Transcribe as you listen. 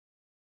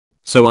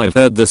so I've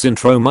heard this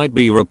intro might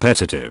be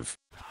repetitive.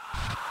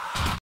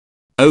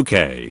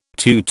 Okay,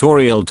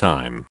 tutorial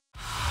time.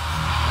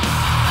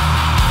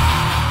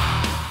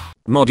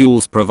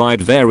 Modules provide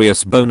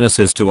various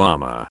bonuses to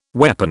armor,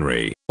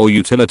 weaponry, or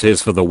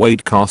utilities for the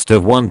weight cost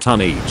of 1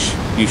 ton each.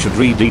 You should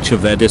read each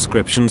of their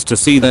descriptions to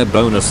see their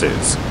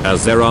bonuses,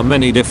 as there are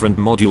many different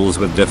modules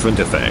with different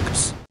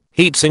effects.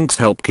 Heat sinks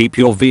help keep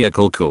your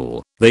vehicle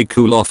cool. They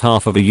cool off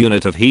half of a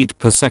unit of heat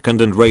per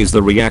second and raise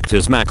the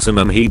reactor's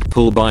maximum heat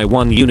pull by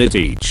 1 unit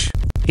each.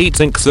 Heat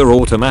sinks are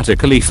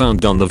automatically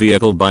found on the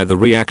vehicle by the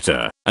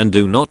reactor, and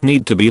do not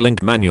need to be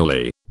linked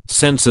manually.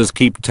 Sensors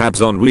keep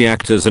tabs on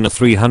reactors in a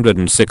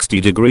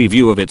 360-degree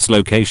view of its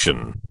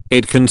location.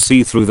 It can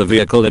see through the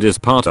vehicle it is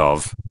part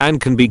of,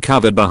 and can be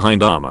covered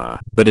behind armor,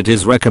 but it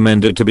is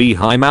recommended to be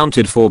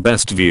high-mounted for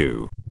best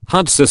view.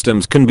 HUD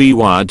systems can be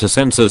wired to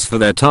sensors for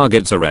their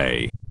target's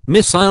array.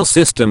 Missile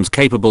systems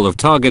capable of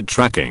target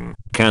tracking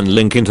can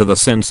link into the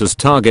sensor's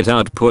target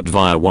output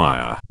via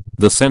wire.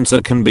 The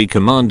sensor can be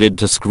commanded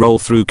to scroll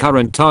through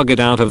current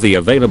target out of the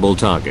available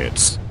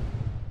targets.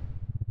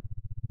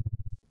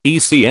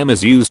 ECM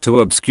is used to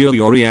obscure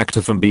your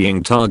reactor from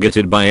being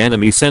targeted by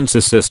enemy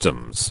sensor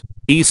systems.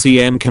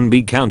 ECM can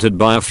be countered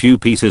by a few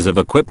pieces of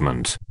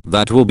equipment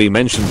that will be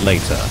mentioned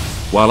later.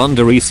 While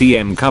under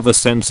ECM cover,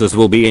 sensors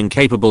will be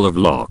incapable of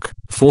lock,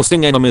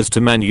 forcing enemies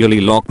to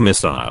manually lock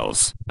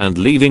missiles and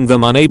leaving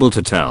them unable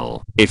to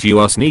tell if you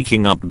are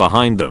sneaking up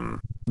behind them.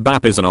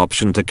 BAP is an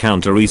option to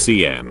counter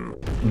ECM.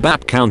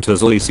 BAP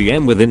counters all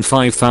ECM within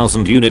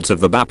 5,000 units of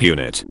the BAP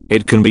unit.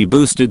 It can be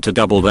boosted to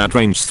double that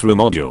range through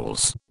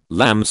modules,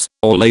 LAMs,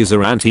 or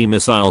laser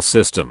anti-missile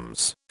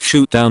systems.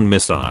 Shoot down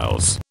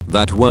missiles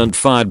that weren't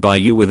fired by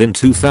you within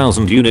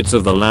 2,000 units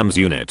of the LAMs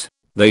unit.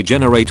 They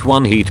generate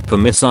 1 heat per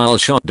missile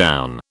shot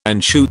down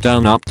and shoot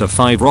down up to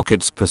 5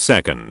 rockets per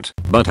second,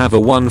 but have a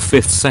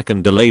 1/5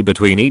 second delay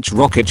between each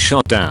rocket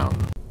shot down.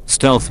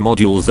 Stealth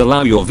modules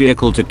allow your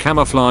vehicle to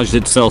camouflage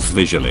itself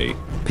visually.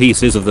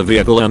 Pieces of the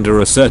vehicle under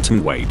a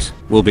certain weight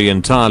will be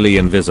entirely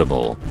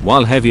invisible,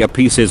 while heavier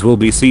pieces will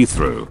be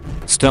see-through.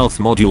 Stealth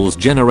modules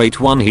generate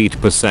 1 heat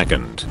per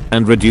second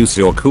and reduce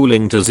your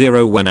cooling to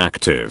 0 when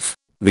active.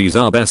 These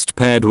are best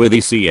paired with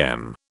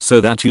ECM,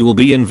 so that you will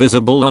be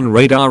invisible on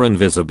radar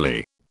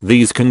invisibly.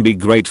 These can be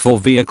great for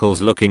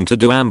vehicles looking to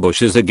do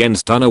ambushes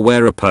against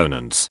unaware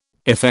opponents.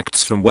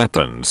 Effects from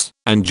weapons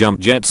and jump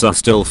jets are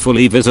still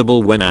fully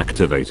visible when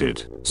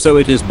activated, so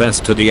it is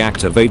best to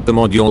deactivate the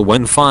module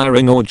when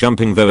firing or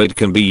jumping, though it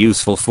can be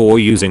useful for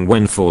using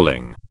when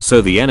falling,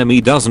 so the enemy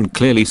doesn't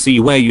clearly see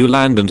where you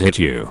land and hit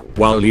you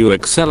while you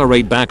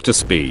accelerate back to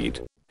speed.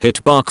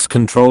 Hitbox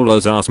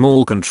controllers are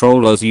small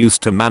controllers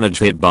used to manage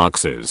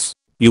hitboxes.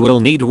 You will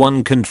need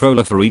 1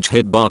 controller for each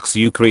hitbox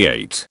you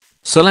create.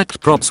 Select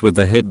props with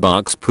the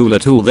hitbox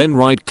pooler tool, then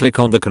right click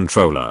on the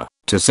controller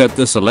to set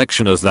the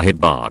selection as the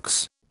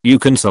hitbox. You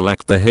can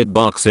select the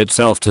hitbox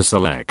itself to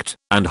select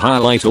and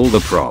highlight all the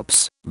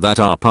props that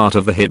are part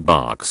of the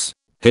hitbox.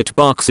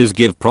 Hitboxes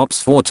give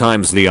props 4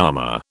 times the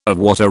armor of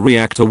what a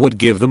reactor would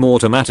give them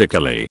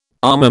automatically.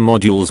 Armor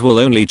modules will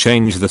only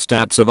change the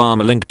stats of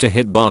armor linked to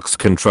hitbox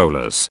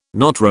controllers,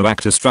 not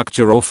reactor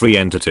structure or free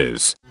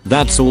entities.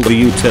 That's all the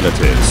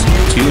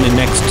utilities. Tune in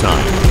next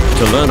time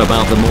to learn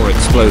about the more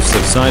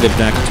explosive side of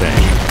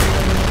DakTek.